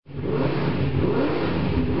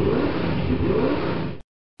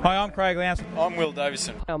Hi, I'm Craig Lance. I'm Will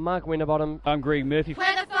Davison. I'm Mark Winterbottom. I'm Greg Murphy.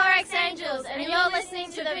 We're the Forex Angels, and you're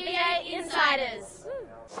listening to the V8 Insiders.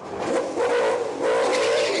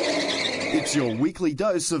 It's your weekly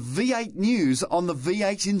dose of V8 news on the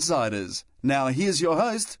V8 Insiders. Now here's your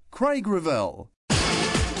host, Craig Revell.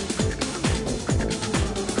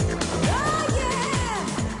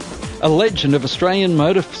 A legend of Australian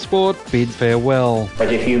motorsport bids farewell.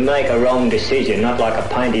 But if you make a wrong decision, not like a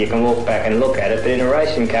painter, you can walk back and look at it, but in a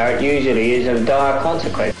racing car it usually is of dire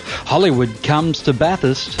consequence. Hollywood comes to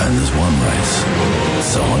Bathurst. And there's one race,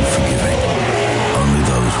 so unforgiving. Only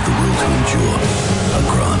those with the will to endure are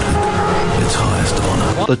granted its highest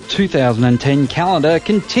honour. The 2010 calendar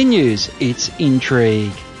continues its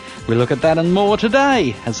intrigue. We look at that and more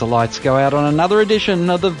today as the lights go out on another edition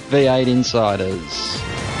of the V8 Insiders.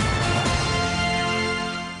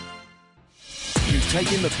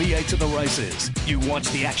 Take in the V8 to the races. You watch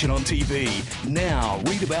the action on TV. Now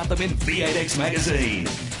read about them in V8X Magazine.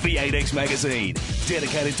 V8X Magazine,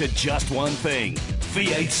 dedicated to just one thing,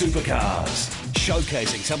 V8 supercars.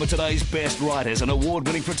 Showcasing some of today's best writers and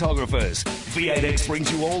award-winning photographers. V8X brings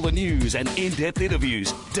you all the news and in-depth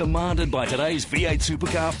interviews demanded by today's V8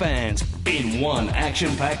 supercar fans in one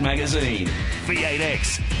action-packed magazine.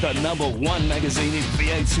 V8X, the #1 magazine in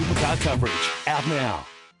V8 supercar coverage. Out now.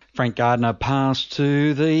 Frank Gardner passed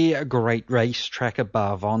to the great racetrack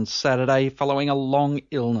above on Saturday following a long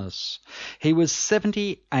illness. He was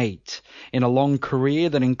 78 in a long career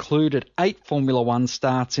that included 8 Formula One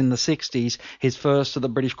starts in the 60s, his first at the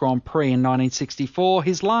British Grand Prix in 1964,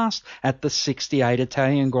 his last at the 68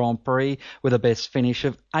 Italian Grand Prix with a best finish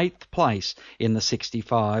of 8th place in the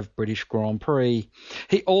 65 British Grand Prix.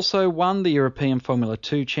 He also won the European Formula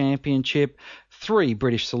 2 Championship, 3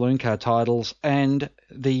 British Saloon Car titles and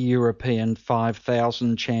the European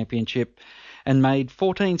 5000 Championship, and made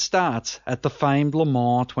 14 starts at the famed Le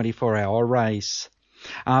Mans 24-hour race.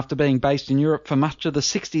 After being based in Europe for much of the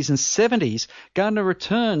 60s and 70s, Gardner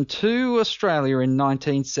returned to Australia in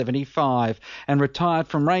 1975 and retired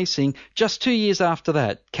from racing just 2 years after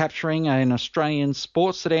that, capturing an Australian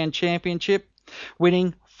Sports Sedan Championship,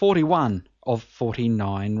 winning 41 of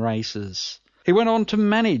 49 races. He went on to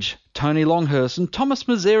manage Tony Longhurst and Thomas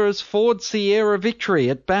Mazzera's Ford Sierra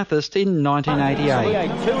victory at Bathurst in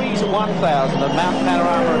 1988. Tooheys 1000 at Mount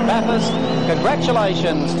Panorama at Bathurst.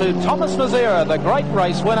 Congratulations to Thomas Mazzera, the great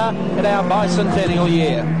race winner in our bicentennial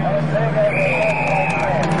year.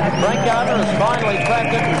 Frank Gardner has finally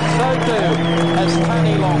cracked it, and so too has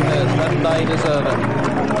Tony Longhurst, and they deserve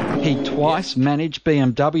it. He twice managed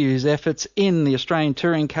BMW's efforts in the Australian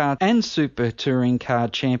Touring Car and Super Touring Car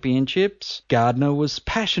Championships. Gardner was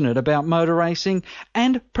passionate about motor racing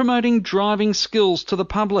and promoting driving skills to the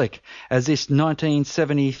public, as this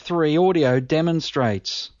 1973 audio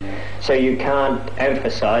demonstrates. So you can't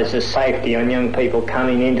emphasise the safety on young people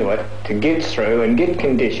coming into it to get through and get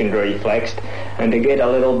conditioned reflexed and to get a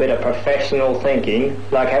little bit of professional thinking,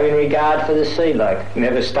 like having regard for the sea, like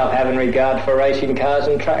never stop having regard for racing cars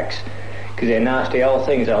and tracks, because they're nasty old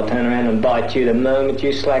things. They'll turn around and bite you the moment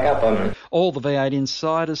you slack up on them. All the V8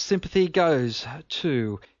 Insiders' sympathy goes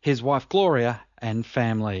to his wife Gloria and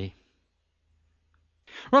family.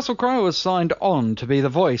 Russell Crowe was signed on to be the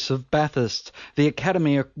voice of Bathurst. The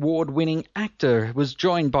Academy Award-winning actor was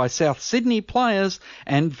joined by South Sydney players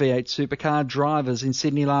and V8 supercar drivers in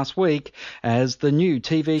Sydney last week as the new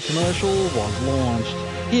TV commercial was launched.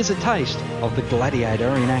 Here's a taste of the Gladiator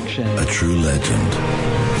in action. A true legend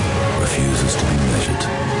refuses to be measured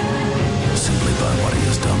simply by what he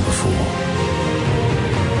has done before.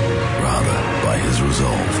 Rather, by his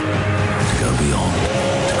resolve to go beyond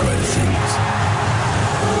to greater things.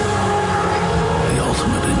 The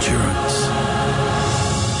ultimate endurance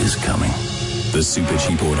is coming. The Super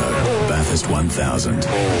Cheap Auto, Bathurst 1000,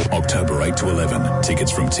 October 8 to 11.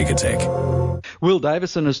 Tickets from Ticketek. Will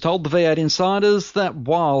Davison has told the V8 Insiders that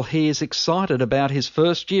while he is excited about his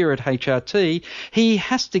first year at HRT, he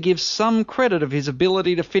has to give some credit of his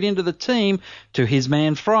ability to fit into the team to his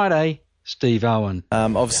man Friday, Steve Owen.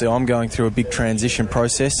 Obviously I'm going through a big transition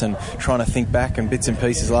process and trying to think back and bits and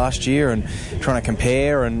pieces last year and trying to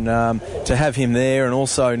compare, and to have him there and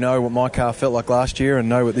also know what my car felt like last year and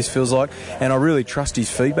know what this feels like, and I really trust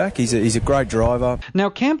his feedback. He's a great driver.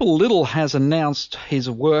 Now Campbell Little has announced his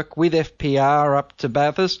work with FPR up to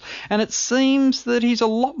Bathurst, and it seems that he's a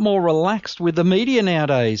lot more relaxed with the media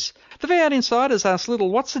nowadays. The V8 Insiders asked Little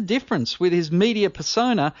what's the difference with his media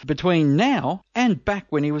persona between now and back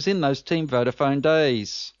when he was in those Team Vodafone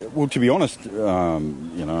days. Well, to be honest,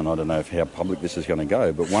 and I don't know how public this is going to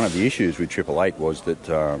go, but one of the issues with Triple Eight was that,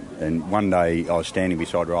 and one day I was standing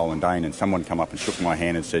beside Roland Dane and someone come up and shook my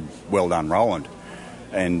hand and said, "Well done, Roland."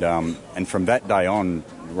 And from that day on,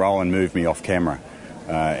 Roland moved me off camera.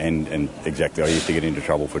 And exactly, I used to get into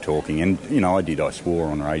trouble for talking. And, I swore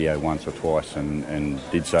on the radio once or twice and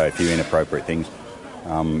did say a few inappropriate things.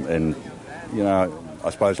 I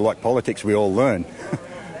suppose like politics, we all learn.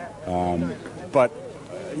 But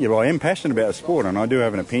I am passionate about the sport and I do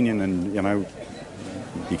have an opinion and,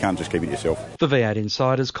 you can't just keep it yourself. The V8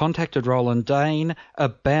 Insiders contacted Roland Dane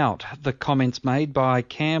about the comments made by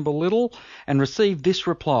Campbell Little and received this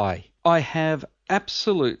reply. I have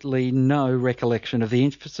absolutely no recollection of the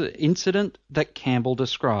incident that Campbell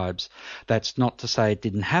describes. That's not to say it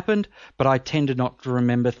didn't happen, but I tend not to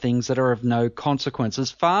remember things that are of no consequence.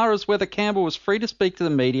 As far as whether Campbell was free to speak to the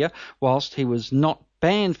media, whilst he was not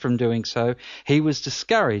banned from doing so, he was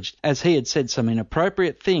discouraged as he had said some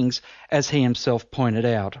inappropriate things, as he himself pointed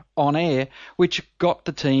out, on air, which got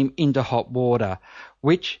the team into hot water,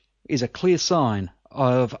 which is a clear sign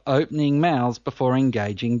of opening mouths before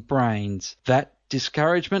engaging brains. That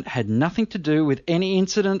discouragement had nothing to do with any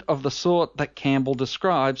incident of the sort that Campbell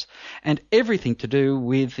describes, and everything to do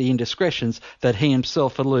with the indiscretions that he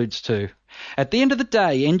himself alludes to. At the end of the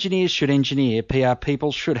day, engineers should engineer, PR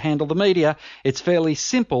people should handle the media. It's a fairly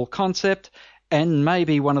simple concept, and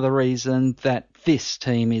maybe one of the reasons that this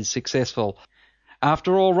team is successful.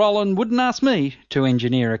 After all, Roland wouldn't ask me to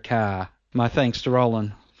engineer a car. My thanks to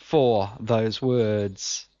Roland for those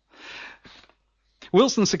words.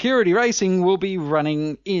 Wilson Security Racing will be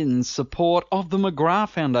running in support of the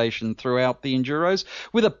McGrath Foundation throughout the Enduros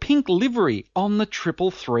with a pink livery on the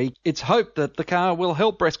 333. It's hoped that the car will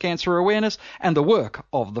help breast cancer awareness and the work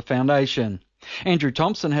of the foundation. Andrew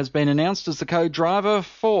Thompson has been announced as the co-driver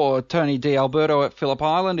for Tony D'Alberto at Phillip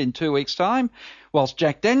Island in 2 weeks' time, whilst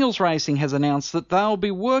Jack Daniels Racing has announced that they'll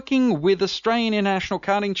be working with Australian International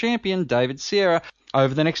Karting Champion David Sierra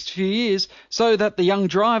over the next few years so that the young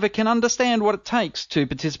driver can understand what it takes to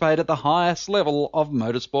participate at the highest level of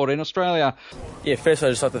motorsport in Australia. Yeah, first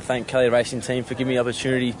I'd just like to thank Kelly Racing Team for giving me the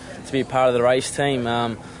opportunity to be a part of the race team.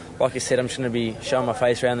 Like I said, I'm just going to be showing my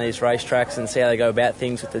face around these racetracks and see how they go about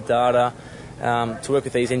things with the data, to work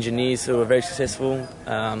with these engineers who are very successful.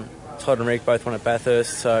 Todd and Rick both won at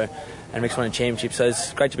Bathurst, and Rick's won a championship, so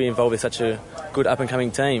it's great to be involved with such a good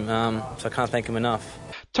up-and-coming team, so I can't thank them enough.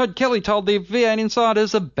 Todd Kelly told the V8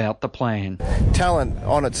 Insiders about the plan. Talent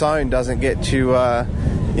on its own doesn't get you,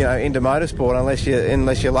 into motorsport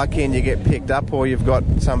unless you're lucky and you get picked up or you've got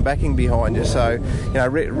some backing behind you. So,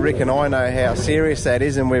 Rick and I know how serious that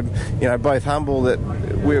is, and we're, both humble that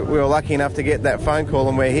we were lucky enough to get that phone call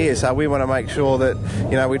and we're here. So we want to make sure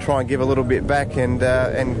that, we try and give a little bit back and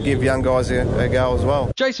give young guys a go as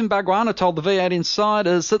well. Jason Barguana told the V8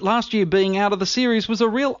 Insiders that last year being out of the series was a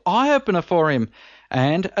real eye-opener for him,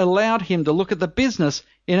 and allowed him to look at the business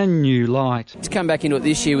in a new light. To come back into it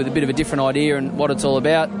this year with a bit of a different idea and what it's all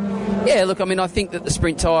about. Yeah, look, I think that the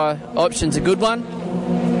sprint tyre option's a good one.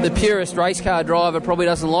 The purist race car driver probably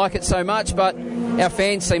doesn't like it so much, but our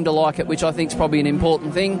fans seem to like it, which I think is probably an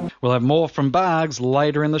important thing. We'll have more from Bargs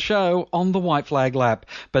later in the show on the White Flag Lap.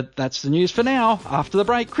 But that's the news for now. After the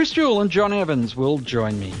break, Chris Jewell and John Evans will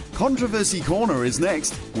join me. Controversy Corner is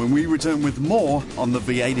next when we return with more on the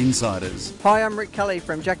V8 Insiders. Hi, I'm Rick Kelly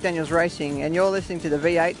from Jack Daniels Racing, and you're listening to the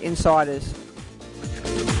V8 Insiders.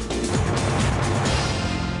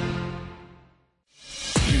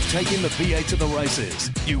 You've taken the V8 to the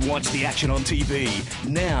races. You watch the action on TV.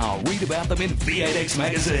 Now read about them in V8X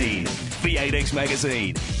Magazine. V8X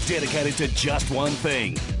Magazine, dedicated to just one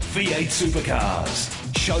thing, V8 Supercars.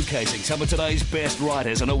 Showcasing some of today's best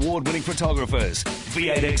writers and award-winning photographers,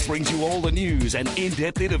 V8X brings you all the news and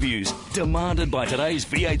in-depth interviews demanded by today's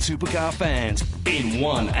V8 Supercar fans in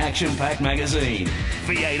one action-packed magazine.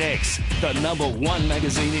 V8X, the #1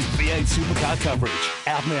 magazine in V8 Supercar coverage.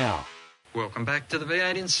 Out now. Welcome back to the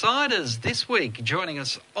V8 Insiders. This week, joining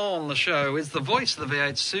us on the show is the voice of the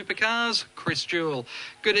V8 Supercars, Chris Jewell.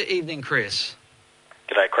 Good evening, Chris.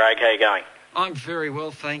 G'day, Craig. How are you going? I'm very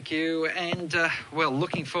well, thank you. And,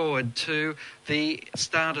 looking forward to the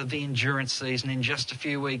start of the endurance season in just a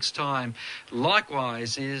few weeks' time.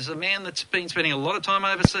 Likewise is a man that's been spending a lot of time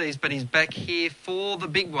overseas, but he's back here for the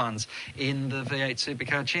big ones in the V8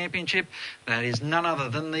 Supercar Championship. That is none other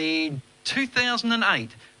than the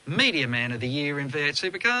 2008 Media Man of the Year in V8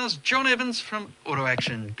 Supercars, John Evans from Auto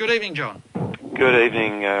Action. Good evening, John. Good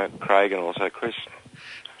evening, Craig, and also Chris.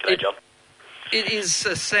 G'day, John. It is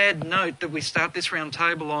a sad note that we start this round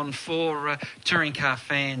table on for touring car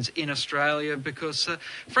fans in Australia, because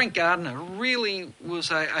Frank Gardner really was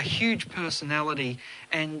a huge personality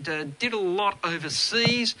and did a lot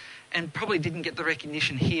overseas and probably didn't get the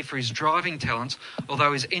recognition here for his driving talents,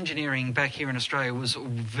 although his engineering back here in Australia was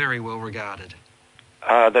very well regarded.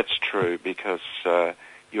 That's true, because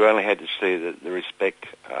you only had to see the respect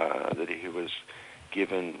that he was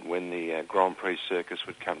given when the Grand Prix circus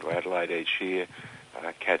would come to Adelaide each year,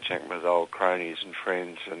 catching with old cronies and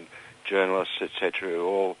friends and journalists, etc., who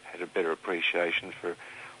all had a better appreciation for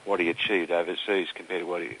what he achieved overseas compared to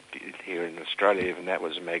what he did here in Australia. Even that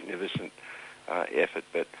was a magnificent effort,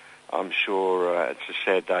 but I'm sure it's a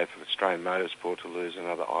sad day for Australian motorsport to lose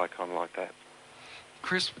another icon like that.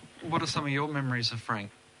 Chris, what are some of your memories of Frank?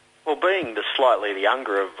 Well, being slightly the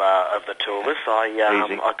younger of the two of us,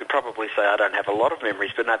 I could probably say I don't have a lot of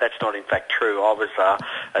memories, but no, that's not in fact true. I was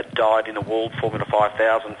a dyed-in-the-wool Formula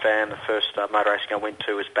 5000 fan. The first motor racing I went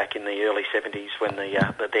to was back in the early 70s when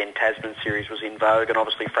the then Tasman series was in vogue, and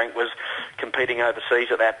obviously Frank was competing overseas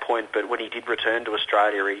at that point, but when he did return to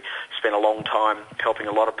Australia, he spent a long time helping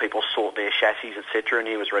a lot of people sort their chassis, etc., and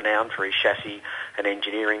he was renowned for his chassis and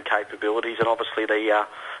engineering capabilities, and obviously the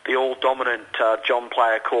all-dominant John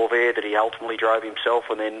Player Corvair that he ultimately drove himself,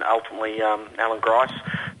 and then ultimately Alan Grice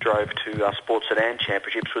drove to Sports Sedan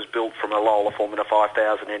Championships, was built from a Lola Formula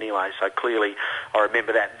 5000 anyway. So clearly, I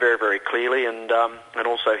remember that very, very clearly, and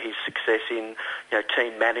also his success in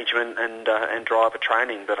team management and driver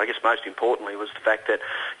training. But I guess most importantly was the fact that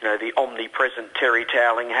the omnipresent Terry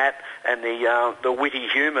Toweling hat and the witty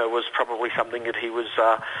humour was probably something that he was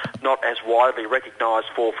not as widely recognised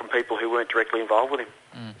for from people who weren't directly involved with him.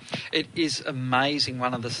 It is amazing,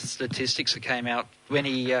 one of the statistics that came out when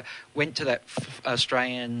he went to that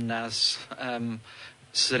Australian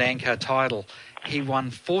sedan car title. He won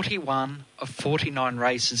 41 of 49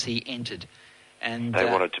 races he entered. And they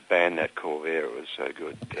wanted to ban that Corvair. It was so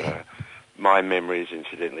good. My memories,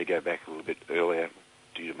 incidentally, go back a little bit earlier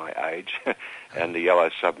due to my age, and the Yellow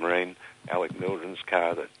Submarine, Alec Mildren's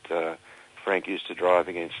car that Frank used to drive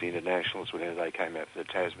against the Internationals whenever they came out for the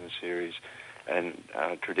Tasman series. And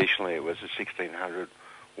traditionally it was a 1600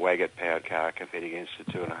 Waggett-powered car competing against a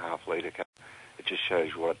 2.5 litre car. It just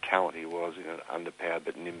shows you what a talent he was in an underpowered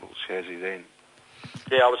but nimble chassis then.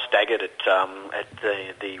 Yeah, I was staggered at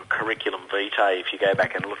the curriculum vitae. If you go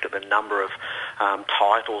back and look at the number of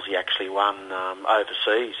titles he actually won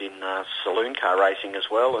overseas in saloon car racing as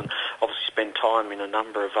well, and obviously spent time in a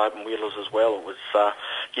number of open wheelers as well. It was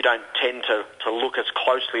you don't tend to look as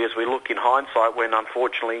closely as we look in hindsight when,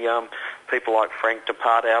 unfortunately, people like Frank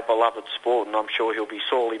depart our beloved sport, and I'm sure he'll be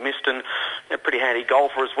sorely missed, and a pretty handy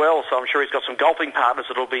golfer as well. So I'm sure he's got some golfing partners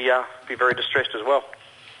that'll be very distressed as well.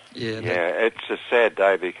 Yeah, it's a sad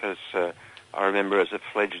day because I remember as a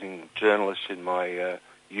fledgling journalist in my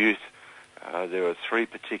youth, there were three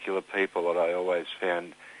particular people that I always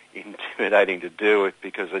found intimidating to deal with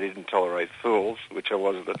because they didn't tolerate fools, which I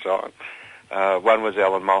was at the time. One was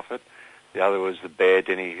Alan Moffat, the other was the Bear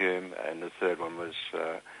Denny Hume, and the third one was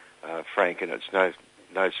Frank. And it's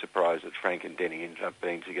no surprise that Frank and Denny ended up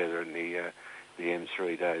being together in the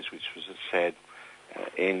M3 days, which was a sad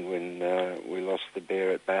end when we lost the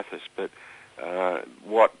Bear at Bathurst. But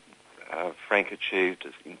what Frank achieved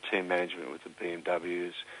in team management with the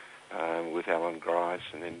BMWs, with Alan Grice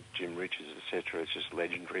and then Jim Richards, etc., it's just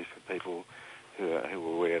legendary for people who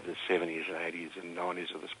were aware of the 70s and 80s and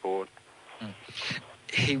 90s of the sport.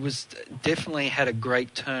 He was definitely had a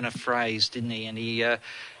great turn of phrase, didn't he? And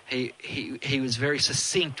he was very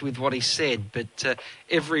succinct with what he said, but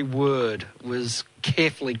every word was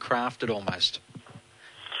carefully crafted almost.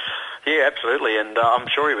 Yeah, absolutely, and I'm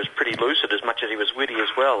sure he was pretty lucid as much as he was witty as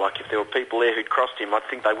well. Like, if there were people there who'd crossed him, I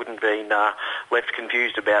think they wouldn't have been left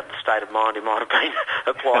confused about the state of mind he might have been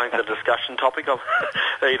applying to the discussion topic of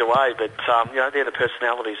either way. But, they're the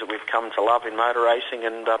personalities that we've come to love in motor racing,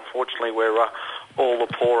 and unfortunately we're all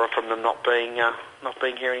the poorer from them not being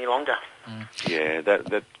here any longer. Yeah,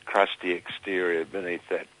 that crusty exterior beneath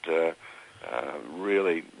that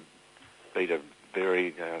really beat a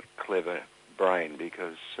very clever brain,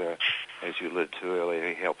 because as you alluded to earlier,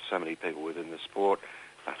 he helped so many people within the sport.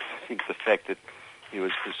 I think the fact that he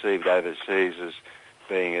was perceived overseas as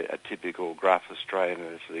being a typical gruff Australian,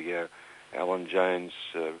 as the Alan Jones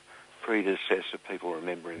predecessor, people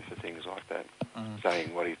remember him for things like that,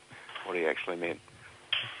 saying what he actually meant.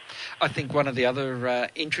 I think one of the other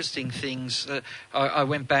interesting things, I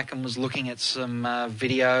went back and was looking at some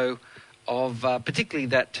video of particularly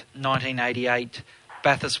that 1988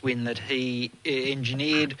 Bathurst win that he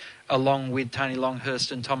engineered along with Tony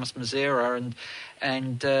Longhurst and Thomas Mazzera,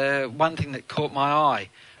 and one thing that caught my eye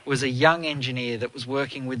was a young engineer that was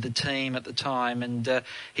working with the team at the time, and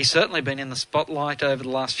he's certainly been in the spotlight over the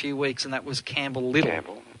last few weeks, and that was Campbell Little.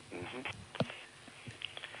 Campbell.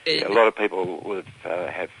 A lot of people would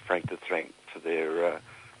have Frank to thank for their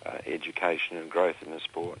education and growth in the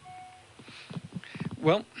sport.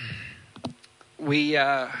 Well,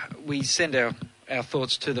 we send our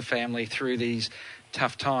thoughts to the family through these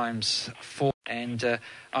tough times. And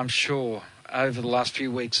I'm sure over the last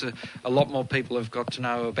few weeks, a lot more people have got to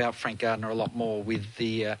know about Frank Gardner a lot more with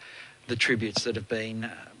the tributes that have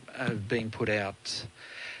been put out.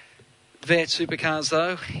 V8 Supercars,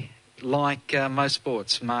 though, like most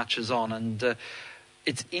sports, marches on, and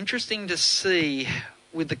it's interesting to see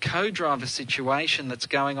with the co-driver situation that's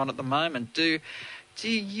going on at the moment. Do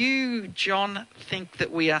you, John, think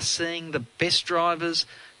that we are seeing the best drivers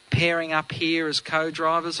pairing up here as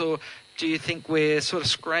co-drivers, or do you think we're sort of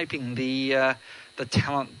scraping the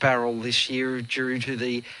talent barrel this year due to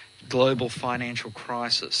the global financial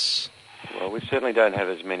crisis? Well, we certainly don't have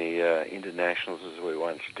as many internationals as we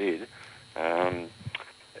once did.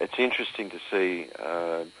 It's interesting to see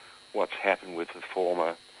what's happened with the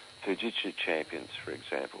former Fujitsu champions, for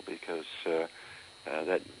example, because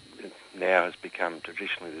that now has become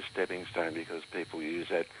traditionally the stepping stone because people use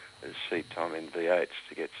that as seat time in V8s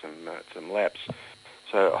to get some laps.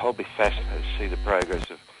 So I'll be fascinated to see the progress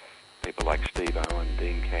of people like Steve Owen,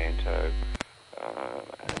 Dean Canto,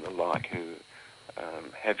 and the like, who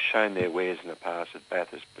have shown their wares in the past at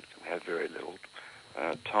Bathurst but have very little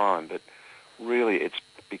time. But really it's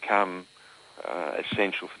become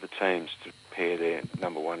essential for the teams to pair their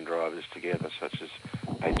number one drivers together, such as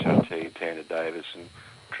HRT, Tanner Davis and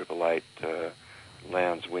 888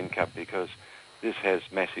 Lowndes Whincup, because this has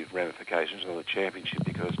massive ramifications on the championship,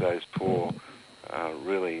 because those four are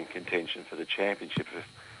really in contention for the championship. If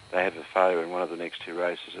they have a failure in one of the next two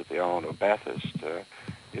races at the Island or Bathurst,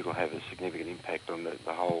 it'll have a significant impact on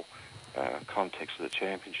the whole context of the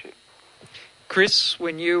championship. Chris,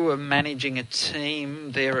 when you were managing a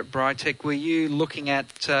team there at Britec, were you looking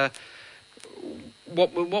at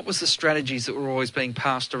what was the strategies that were always being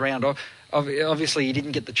passed around? Obviously, you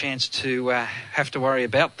didn't get the chance to have to worry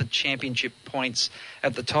about the championship points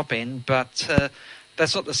at the top end, but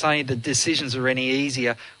that's not to say the decisions are any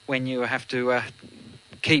easier when you have to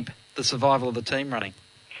keep the survival of the team running.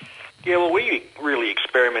 Yeah, well, we really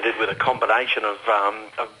experimented with a combination of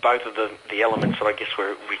both of the elements that I guess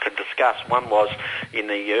we could discuss. One was in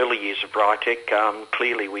the early years of Britec,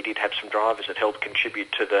 clearly we did have some drivers that helped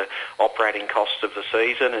contribute to the operating costs of the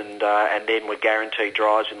season, and then were guaranteed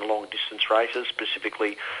drives in the long distance races.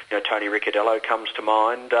 Specifically, Tony Ricciardello comes to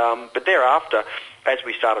mind. But thereafter, as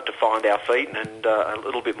we started to find our feet and a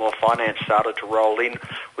little bit more finance started to roll in,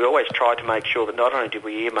 we always tried to make sure that not only did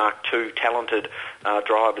we earmark two talented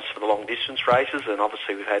drivers for the long distance races, and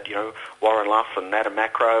obviously we've had Warren Luff and Adam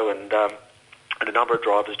Macro and a number of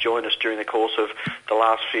drivers join us during the course of the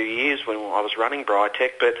last few years when I was running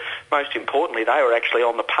Britec, but most importantly they were actually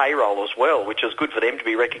on the payroll as well, which is good for them to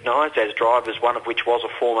be recognised as drivers, one of which was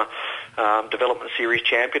a former Development Series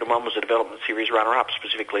champion and one was a Development Series runner-up,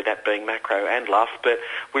 specifically that being Macro and Luff. But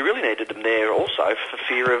we really needed them there also for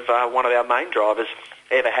fear of one of our main drivers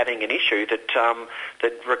ever having an issue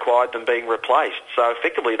that required them being replaced. So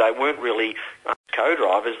effectively they weren't really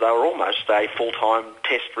co-drivers, they were almost a full-time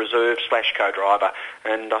test reserve / co-driver,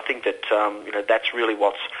 and I think that that's really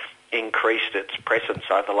what's increased its presence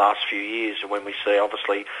over the last few years, and when we see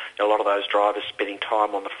obviously a lot of those drivers spending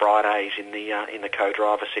time on the Fridays in the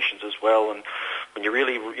co-driver sessions as well, and when you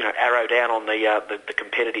really arrow down on the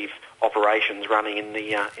competitive operations running in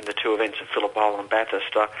the two events at Phillip Island and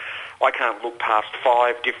Bathurst, I can't look past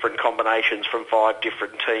 5 different combinations from 5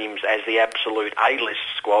 different teams as the absolute A-list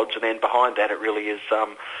squads, and then behind that it really is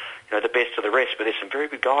the best of the rest. But there's some very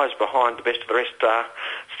good guys behind the best of the rest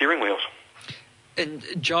steering wheels. And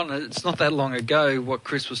John, it's not that long ago what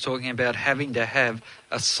Chris was talking about, having to have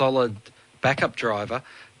a solid backup driver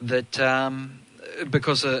that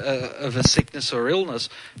because of a sickness or illness,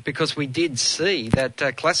 because we did see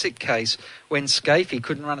that classic case when Scafie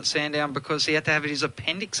couldn't run at Sandown because he had to have his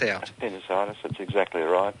appendix out. Appendicitis, that's exactly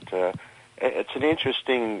right. It's an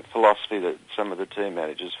interesting philosophy that some of the team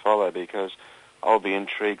managers follow, because I'll be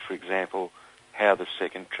intrigued, for example, how the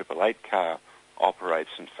second 888 car operates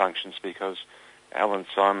and functions, because Alan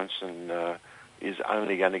Simonson is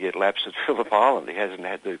only going to get laps at Phillip Island. He hasn't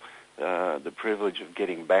had the privilege of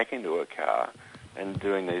getting back into a car and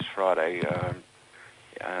doing these Friday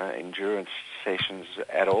endurance sessions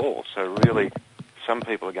at all. So really, some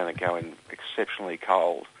people are going to go in exceptionally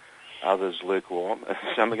cold, others lukewarm, and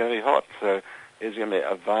some are going to be hot. So there's going to be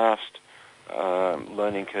a vast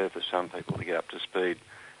learning curve for some people to get up to speed,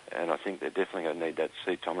 and I think they're definitely going to need that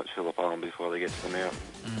seat time at Phillip Island before they get to the mount.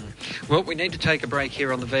 Well, we need to take a break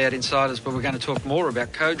here on the V8 Insiders, but we're going to talk more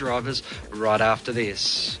about co-drivers right after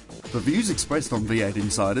this. The views expressed on V8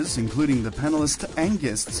 Insiders, including the panellists and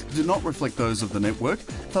guests, do not reflect those of the network,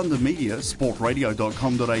 Thunder Media,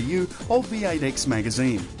 sportradio.com.au or V8X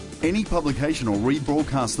Magazine. Any publication or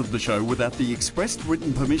rebroadcast of the show without the expressed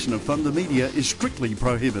written permission of Thunder Media is strictly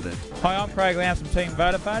prohibited. Hi, I'm Craig Lowndes from Team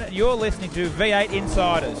Vodafone, and you're listening to V8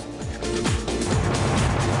 Insiders.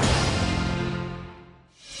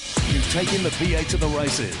 You've taken the V8 to the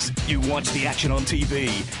races. You watch the action on TV.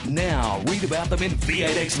 Now read about them in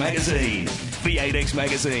V8X Magazine. V8X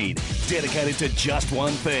Magazine, dedicated to just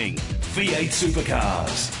one thing, V8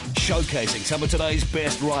 Supercars. Showcasing some of today's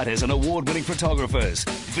best writers and award-winning photographers,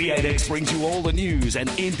 V8X brings you all the news and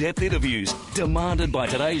in-depth interviews demanded by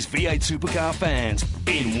today's V8 Supercar fans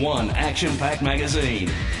in one action-packed magazine.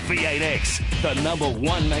 V8X, the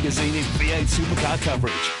 #1 magazine in V8 Supercar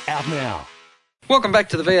coverage. Out now. Welcome back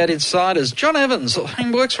to the V8 Insiders. John Evans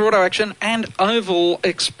works for Auto Action and Oval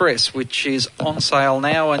Express, which is on sale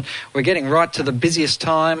now, and we're getting right to the busiest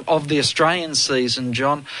time of the Australian season,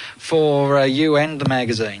 John, for you and the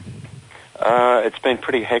magazine. It's been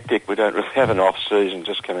pretty hectic. We don't really have an off-season,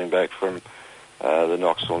 just coming back from the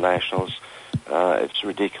Knoxville Nationals. It's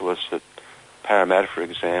ridiculous that Parramatta, for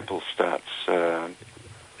example, starts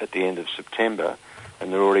at the end of September,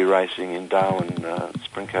 and they're already racing in Darwin.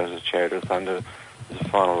 Sprint Cars of Chariot of Thunder is the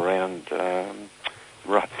final round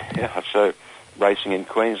right now. So racing in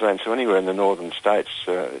Queensland, so anywhere in the northern states,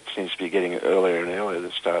 it seems to be getting earlier and earlier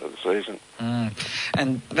the start of the season.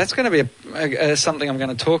 And that's going to be something I'm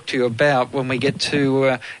going to talk to you about when we get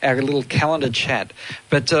to our little calendar chat.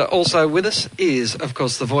 But also with us is, of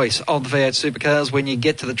course, the voice of the V8 Supercars. When you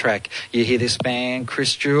get to the track, you hear this man,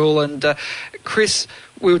 Chris Jewell. And Chris,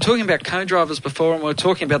 we were talking about co-drivers before, and we were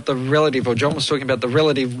talking about John was talking about the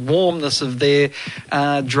relative warmness of their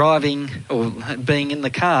driving or being in the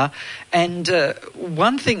car. And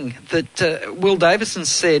one thing that Will Davison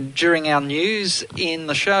said during our news in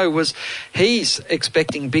the show was he's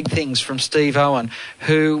expecting big things from Steve Owen,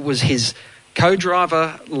 who was his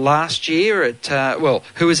co-driver last year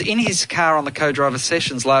who was in his car on the co-driver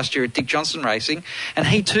sessions last year at Dick Johnson Racing, and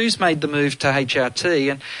he too's made the move to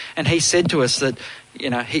HRT, and he said to us that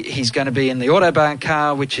he's going to be in the Autobahn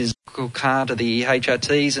car, which is a car to the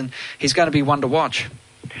HRTs, and he's going to be one to watch.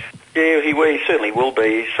 Yeah, he certainly will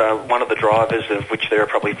be. He's one of the drivers, of which there are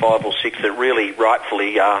probably 5 or 6 that really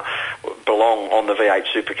rightfully belong on the V8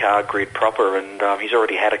 Supercar grid proper, and he's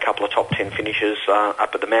already had a couple of top 10 finishes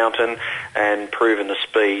up at the mountain and proven the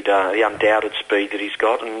speed, the undoubted speed that he's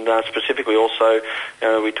got, and specifically also,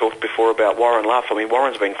 we talked before about Warren Luff. I mean,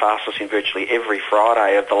 Warren's been fastest in virtually every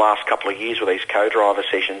Friday of the last couple of years with these co-driver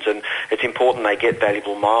sessions, and it's important they get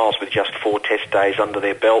valuable miles with just 4 test days under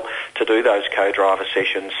their belt to do those co-driver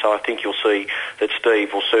sessions. So I think you'll see that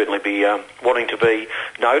Steve will certainly be wanting to be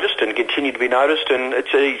noticed and continue to be noticed, and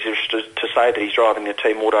it's easy to say that he's driving the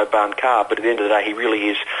Team Autobahn car, but at the end of the day he really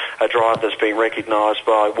is a driver that's been recognised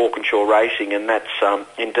by Walkinshaw Racing, and that's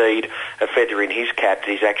indeed a feather in his cap that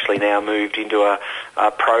he's actually now moved into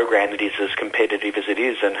a program that is as competitive as it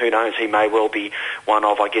is, and who knows, he may well be one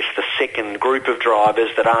of, I guess, the second group of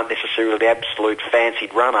drivers that aren't necessarily the absolute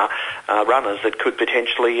fancied runners that could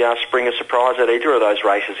potentially spring a surprise at either of those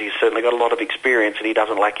races. He's certainly got a lot of experience and he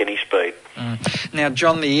doesn't lack any speed. Now,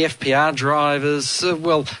 John, the FPR drivers,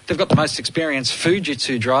 they've got the most experienced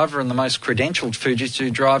Fujitsu driver and the most credentialed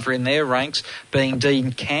Fujitsu driver in their ranks, being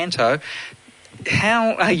Dean Canto.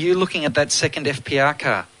 How are you looking at that second FPR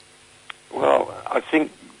car? Well, I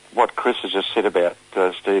think what Chris has just said about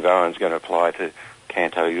Steve Owen's going to apply to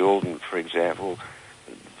Canto Youlden, for example.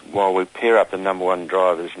 While we pair up the #1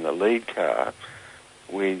 drivers in the lead car,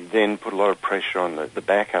 we then put a lot of pressure on the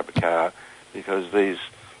backup car, because these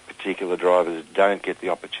particular drivers don't get the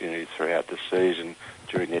opportunity throughout the season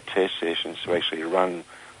during their test sessions to actually run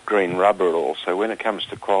green rubber at all. So when it comes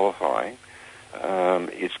to qualifying,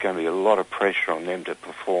 it's going to be a lot of pressure on them to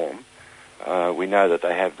perform. We know that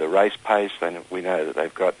they have the race pace, we know that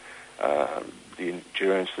they've got the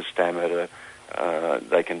endurance, the stamina,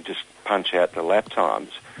 they can just punch out the lap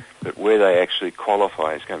times, but where they actually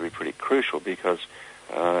qualify is going to be pretty crucial, because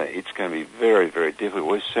it's going to be very, very difficult.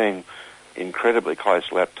 We're seeing incredibly close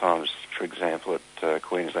lap times, for example, at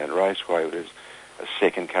Queensland Raceway, where there's a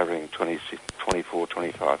second covering 24,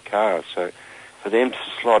 25 cars. So for them to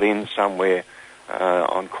slot in somewhere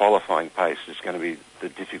on qualifying pace is going to be the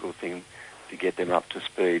difficult thing to get them up to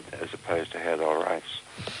speed, as opposed to how they'll race.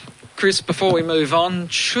 Chris, before we move on,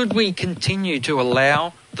 should we continue to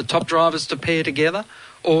allow the top drivers to pair together,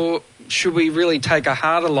 or should we really take a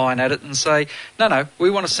harder line at it and say, no, we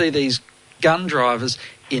want to see these gun drivers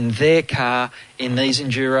in their car, in these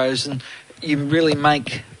Enduros, and you really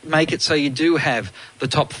make it so you do have the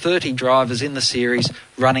top 30 drivers in the series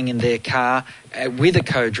running in their car with a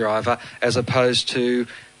co-driver, as opposed to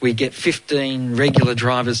we get 15 regular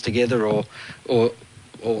drivers together or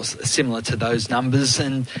similar to those numbers,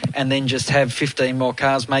 and then just have 15 more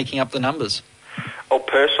cars making up the numbers. Well,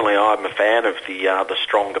 personally, I'm a fan of the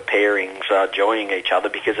stronger pairings joining each other,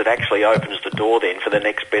 because it actually opens the door then for the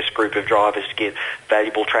next best group of drivers to get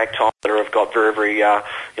valuable track time that have got very,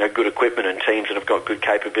 very good equipment, and teams that have got good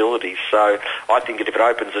capabilities. So I think that if it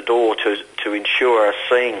opens the door to ensure us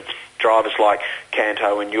seeing drivers like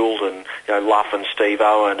Canto and Youlden, Luff and Steve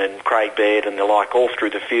Owen and Craig Baird and the like all through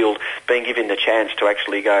the field being given the chance to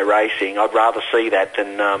actually go racing, I'd rather see that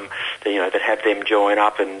than have them join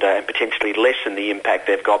up and potentially lessen the impact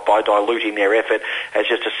they've got by diluting their effort as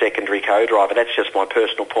just a secondary co-driver. That's just my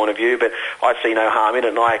personal point of view, but I see no harm in it,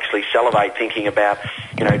 and I actually salivate thinking about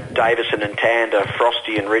Davison and Tander,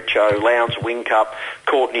 Frosty and Richo, Lowndes Whincup,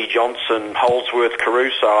 Courtney Johnson, Holdsworth,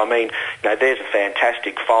 Caruso. I mean, there's a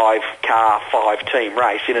fantastic 5-car, 5-team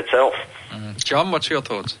race in itself. John, what's your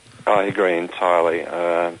thoughts? I agree entirely.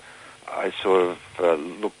 I sort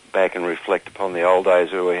of look back and reflect upon the old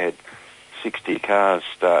days where we had 60 cars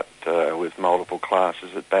start with multiple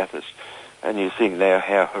classes at Bathurst, and you think now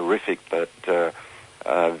how horrific that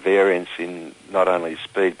variance in not only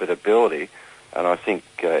speed but ability, and I think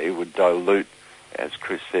it would dilute, as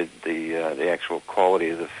Chris said, the actual quality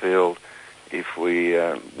of the field if we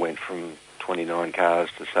went from 29 cars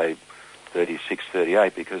to, say, 36,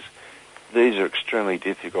 38, because these are extremely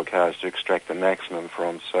difficult cars to extract the maximum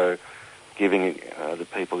from, so giving the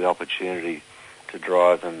people the opportunity to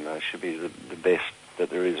drive them should be the best that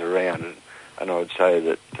there is around. And I would say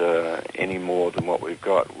that any more than what we've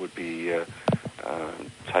got would be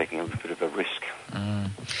taking a bit of a risk.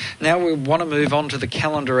 Now we want to move on to the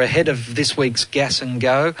calendar ahead of this week's Gas and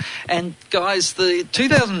Go. And guys, the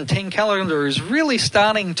 2010 calendar is really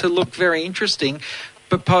starting to look very interesting,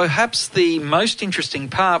 but perhaps the most interesting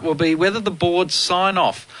part will be whether the boards sign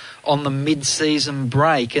off on the mid-season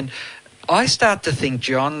break. And I start to think,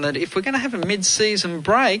 John, that if we're going to have a mid-season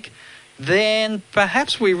break, then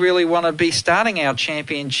perhaps we really want to be starting our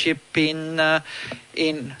championship in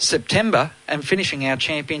September and finishing our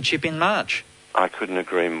championship in March. I couldn't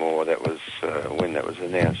agree more. That was when that was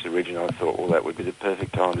announced originally. I thought, well, that would be the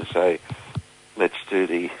perfect time to say, let's do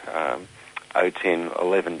the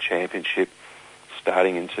 010-11 championship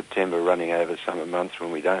starting in September, running over summer months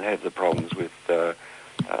when we don't have the problems with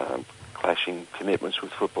clashing commitments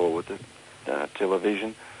with football, with the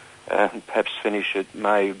television. Perhaps finish at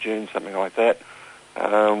May, June, something like that.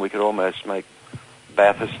 We could almost make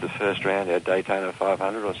Bathurst the first round, our Daytona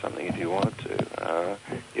 500 or something, if you wanted to.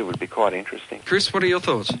 It would be quite interesting. Chris, what are your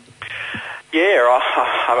thoughts? Yeah,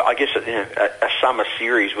 I guess a summer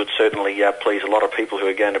series would certainly please a lot of people who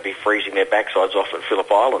are going to be freezing their backsides off at Phillip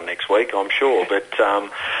Island next week, I'm sure. But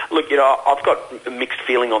look, I've got a mixed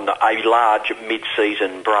feeling on a large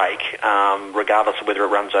mid-season break, regardless of whether it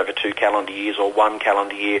runs over 2 calendar years or 1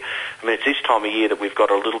 calendar year. I mean, it's this time of year that we've got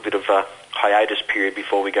a little bit of a hiatus period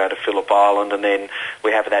before we go to Phillip Island, and then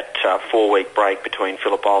we have that 4-week break between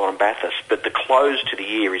Phillip Island and Bathurst. But the close to the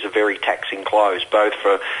year is a very taxing close, both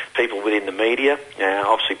for people within the media,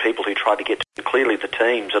 obviously people who try to get to clearly the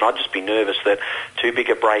teams, and I'd just be nervous that too big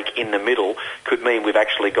a break in the middle could mean we've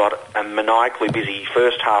actually got a maniacally busy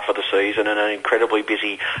first half of the season and an incredibly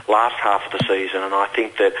busy last half of the season. And I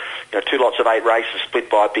think that 2 lots of 8 races split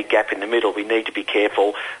by a big gap in the middle, we need to be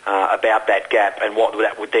careful about that gap, and what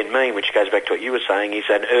that would then mean, which goes back to what you were saying, is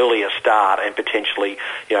an earlier start and potentially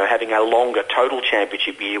having a longer total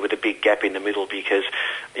championship year with a big gap in the middle, because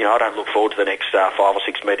I don't look forward to the next 5 or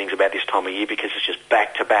 6 meetings about this time of year, because it's just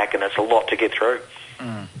back to back and it's a lot to get through.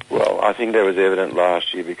 Well, I think that was evident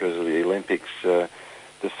last year because of the Olympics, the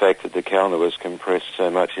fact that the calendar was compressed so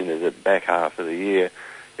much into the back half of the year.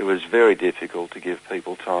 It was very difficult to give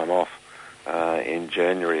people time off in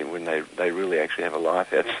January when they really actually have a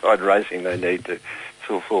life outside racing. They need to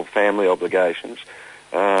fulfill family obligations,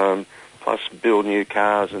 plus build new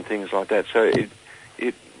cars and things like that. So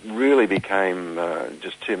it really became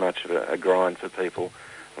just too much of a grind for people.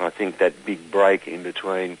 And I think that big break in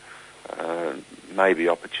between may be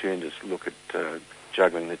opportune to look at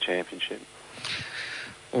juggling the championship.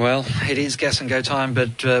 Well, it is Gas and Go time,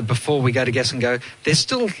 but before we go to Gas and Go, there's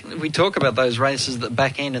still, we talk about those races at the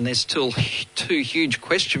back end, and there's still 2 huge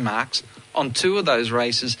question marks on 2 of those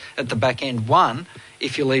races at the back end. One,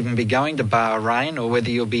 if you'll even be going to Bahrain, or whether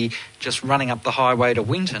you'll be just running up the highway to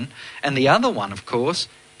Winton. And the other one, of course,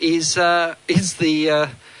 is the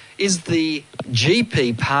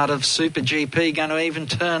GP part of Super GP going to even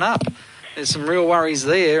turn up? There's some real worries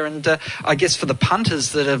there, and I guess for the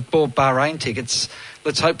punters that have bought Bahrain tickets,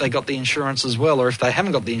 let's hope they got the insurance as well, or if they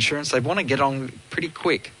haven't got the insurance, they want to get on pretty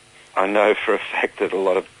quick. I know for a fact that a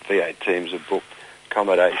lot of V8 teams have booked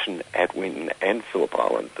accommodation at Winton and Phillip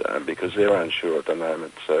Island because they're unsure at the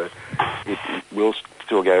moment, so it will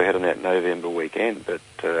still go ahead on that November weekend, but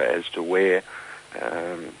as to where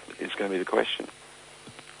is going to be the question.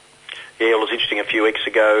 Yeah, well, it was interesting a few weeks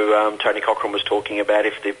ago, Tony Cochrane was talking about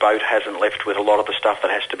if the boat hasn't left with a lot of the stuff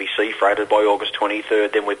that has to be sea freighted by August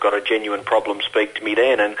 23rd, then we've got a genuine problem, speak to me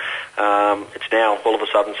then, and it's now all of a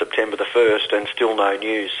sudden September the 1st and still no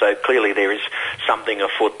news. So clearly there is something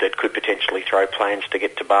afoot that could potentially throw plans to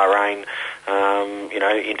get to Bahrain,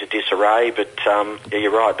 into disarray, but yeah,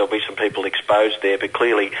 you're right, there'll be some people exposed there, but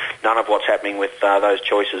clearly none of what's happening with those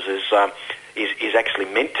choices is actually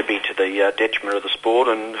meant to be to the detriment of the sport,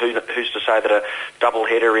 and who's to say that a double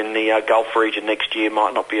header in the Gulf region next year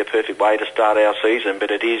might not be a perfect way to start our season,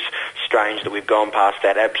 but it is strange that we've gone past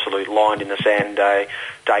that absolute line in the sand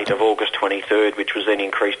date of August 23rd, which was then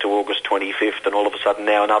increased to August 25th, and all of a sudden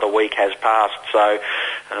now another week has passed, so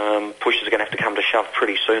push is going to have to come to shove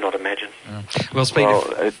pretty soon, I'd imagine.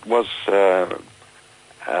 It was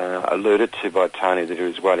alluded to by Tony that he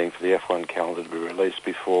was waiting for the F1 calendar to be released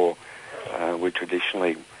before we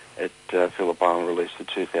traditionally at Phillip Island released the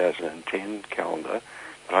 2010 calendar.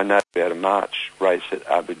 But I know about a March race at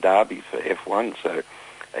Abu Dhabi for F1, so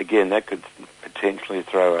again that could potentially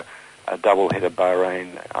throw a double-header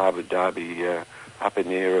Bahrain Abu Dhabi up in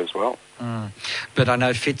the air as well. But I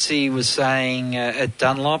know Fitzy was saying at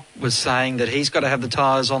Dunlop was saying that he's got to have the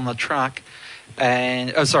tyres on the truck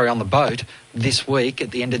on the boat this week,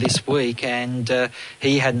 at the end of this week, and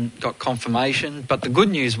he hadn't got confirmation. But the good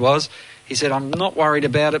news was, he said, I'm not worried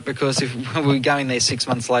about it because if we're going there 6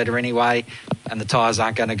 months later anyway, and the tyres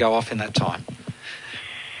aren't going to go off in that time.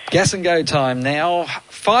 Gas and go time now.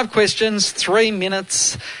 5 questions, 3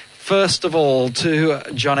 minutes. First of all, to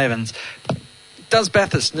John Evans. Does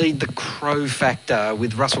Bathurst need the Crow factor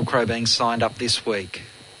with Russell Crowe being signed up this week?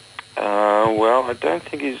 Well, I don't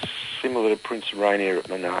think he's similar to Prince Rainier at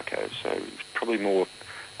Monaco, so he's probably more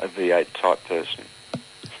a V8 type person.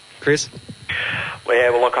 Chris? Well, yeah,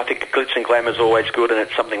 well, look, I think glitz and glamour is always good, and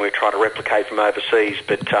it's something we try to replicate from overseas,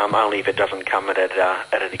 but only if it doesn't come at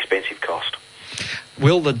an expensive cost.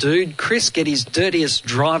 Will the dude, Chris, get his dirtiest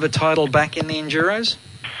driver title back in the Enduros?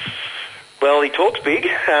 Well, he talks big,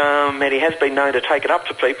 and he has been known to take it up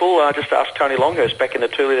to people. Just ask Tony Longhurst back in the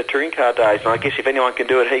 2-litre touring car days, and I guess if anyone can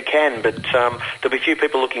do it, he can, but there'll be few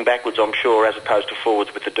people looking backwards, I'm sure, as opposed to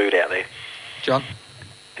forwards with the dude out there. John?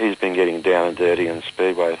 He's been getting down and dirty in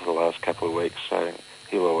Speedway for the last couple of weeks, so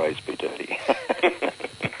he'll always be dirty.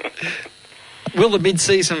 Will the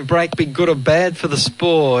mid-season break be good or bad for the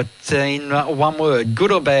sport? In one word,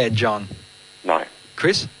 good or bad, John? No.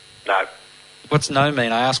 Chris? No. What's no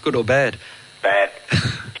mean? I ask good or bad? Bad.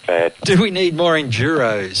 Bad. Do we need more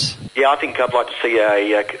Enduros? Yeah, I think I'd like to see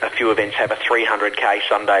a few events have a 300k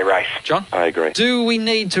Sunday race. John? I agree. Do we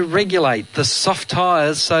need to regulate the soft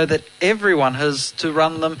tyres so that everyone has to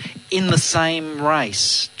run them in the same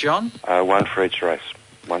race? John? One for each race.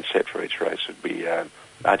 One set for each race would be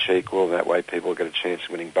much equal, and that way people get a chance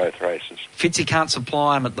of winning both races. Fitzy can't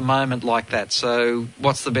supply them at the moment like that, so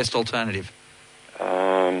what's the best alternative?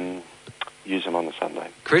 Use them on the Sunday.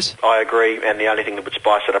 Chris? I agree, and the only thing that would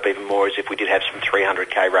spice it up even more is if we did have some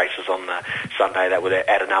 300k races on the Sunday. That would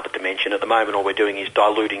add another dimension. At the moment, all we're doing is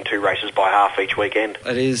diluting 2 races by half each weekend.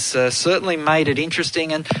 It is certainly made it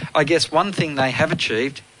interesting, and I guess one thing they have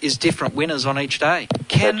achieved is different winners on each day.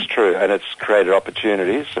 That's true, and it's created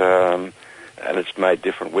opportunities, and it's made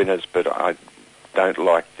different winners, but I don't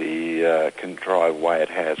like the contrived way it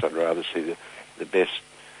has. I'd rather see the best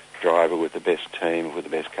driver with the best team with the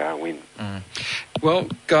best car win. Well,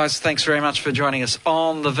 guys, thanks very much for joining us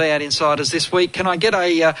on the V8 Insiders this week. Can I get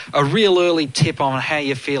a real early tip on how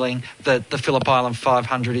you're feeling that the Phillip Island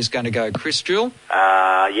 500 is going to go? Chris Jewell?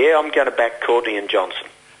 Yeah, I'm going to back Courtney and Johnson.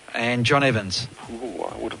 And John Evans? Ooh,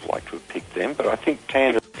 I would have liked to have picked them, but I think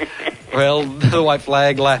Tandem... Well, the white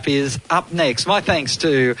flag lap is up next. My thanks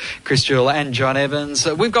to Chris Jewell and John Evans.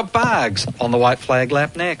 We've got Bargs on the white flag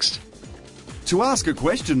lap next. To ask a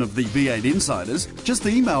question of the V8 Insiders, just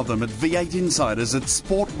email them at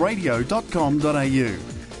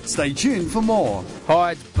v8insiders@sportradio.com.au. Stay tuned for more.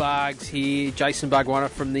 Hi, it's Bargs here, Jason Bargwanna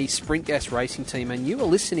from the Sprint Gas Racing Team, and you are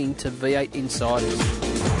listening to V8 Insiders.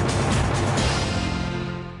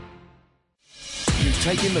 You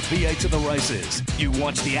take in the V8 to the races. You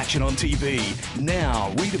watch the action on TV.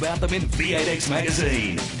 Now read about them in V8X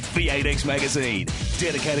Magazine. V8X Magazine,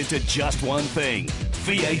 dedicated to just one thing,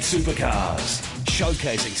 V8 Supercars.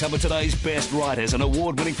 Showcasing some of today's best writers and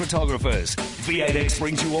award-winning photographers, V8X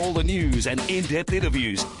brings you all the news and in-depth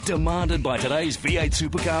interviews demanded by today's V8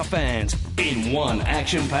 Supercar fans in one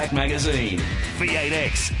action-packed magazine.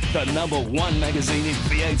 V8X, the #1 magazine in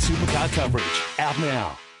V8 Supercar coverage. Out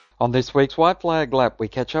now. On this week's White Flag Lap, we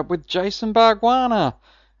catch up with Jason Bargwanna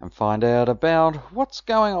and find out about what's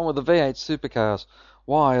going on with the V8 Supercars.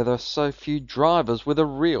 Why are there so few drivers with a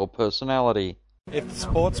real personality? If the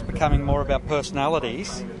sport's becoming more about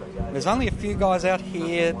personalities, there's only a few guys out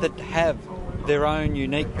here that have their own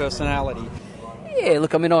unique personality. Yeah,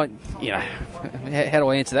 look, I mean, how do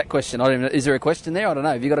I answer that question? I don't even know. Is there a question there? I don't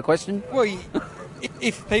know. Have you got a question? Well,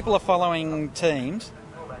 if people are following teams,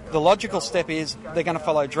 the logical step is they're going to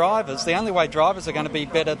follow drivers. The only way drivers are going to be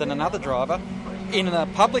better than another driver in a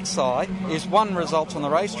public side is, one, results on the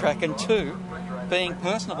racetrack, and two, being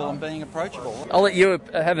personable and being approachable. I'll let you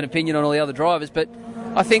have an opinion on all the other drivers, but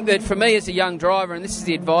I think that for me as a young driver, and this is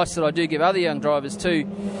the advice that I do give other young drivers too,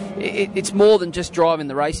 it's more than just driving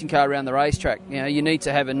the racing car around the racetrack. You know, you need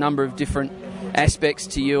to have a number of different aspects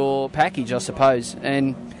to your package, I suppose,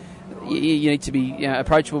 and you need to be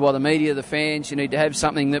approachable by the media, the fans. You need to have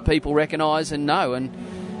something that people recognise and know,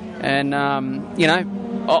 and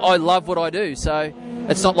I love what I do, so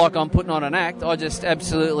it's not like I'm putting on an act. I just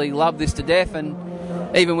absolutely love this to death, and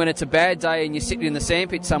even when it's a bad day and you're sitting in the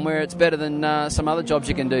sandpit somewhere, it's better than some other jobs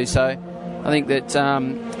you can do. So I think that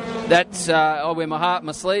I wear my heart on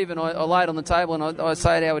my sleeve, and I lay it on the table, and I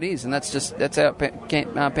say it how it is, and that's how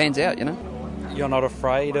it pans out, you know. You're not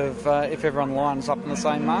afraid of if everyone lines up in the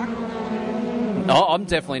same mark? No, I'm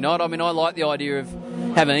definitely not. I mean, I like the idea of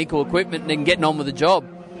having equal equipment and getting on with the job.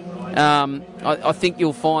 I think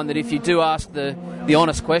you'll find that if you do ask the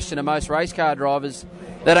honest question of most race car drivers,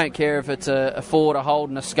 they don't care if it's a Ford, a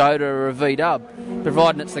Holden, a Skoda or a V-Dub,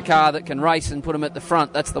 providing it's the car that can race and put them at the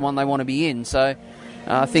front. That's the one they want to be in. So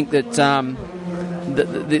I think that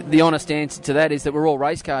the honest answer to that is that we're all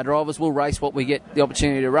race car drivers. We'll race what we get the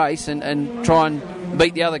opportunity to race and try and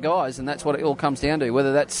beat the other guys, and that's what it all comes down to.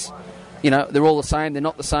 Whether that's, they're all the same, they're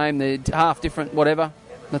not the same, they're half different, whatever.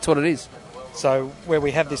 That's what it is. So where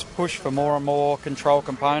we have this push for more and more control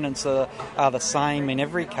components are the same in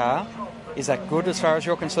every car, is that good as far as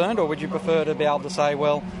you're concerned, or would you prefer to be able to say,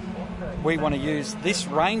 well, we want to use this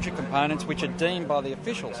range of components which are deemed by the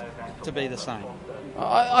officials to be the same?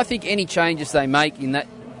 I think any changes they make in that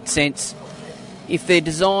sense, if they're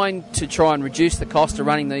designed to try and reduce the cost of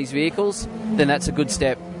running these vehicles, then that's a good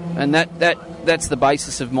step. And that's the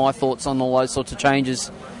basis of my thoughts on all those sorts of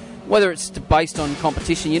changes. Whether it's based on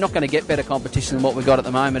competition, you're not going to get better competition than what we've got at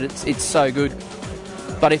the moment. It's so good.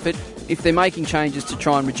 But if they're making changes to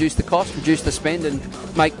try and reduce the cost, reduce the spend, and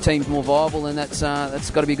make teams more viable, then that's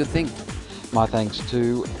got to be a good thing. My thanks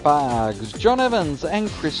to Bargs, John Evans and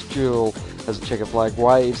Chris Jewell as the checker flag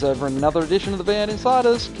waves over another edition of the V8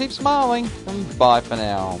 Insiders. Keep smiling, and bye for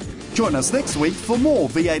now. Join us next week for more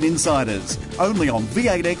V8 Insiders, only on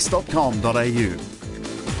v8x.com.au.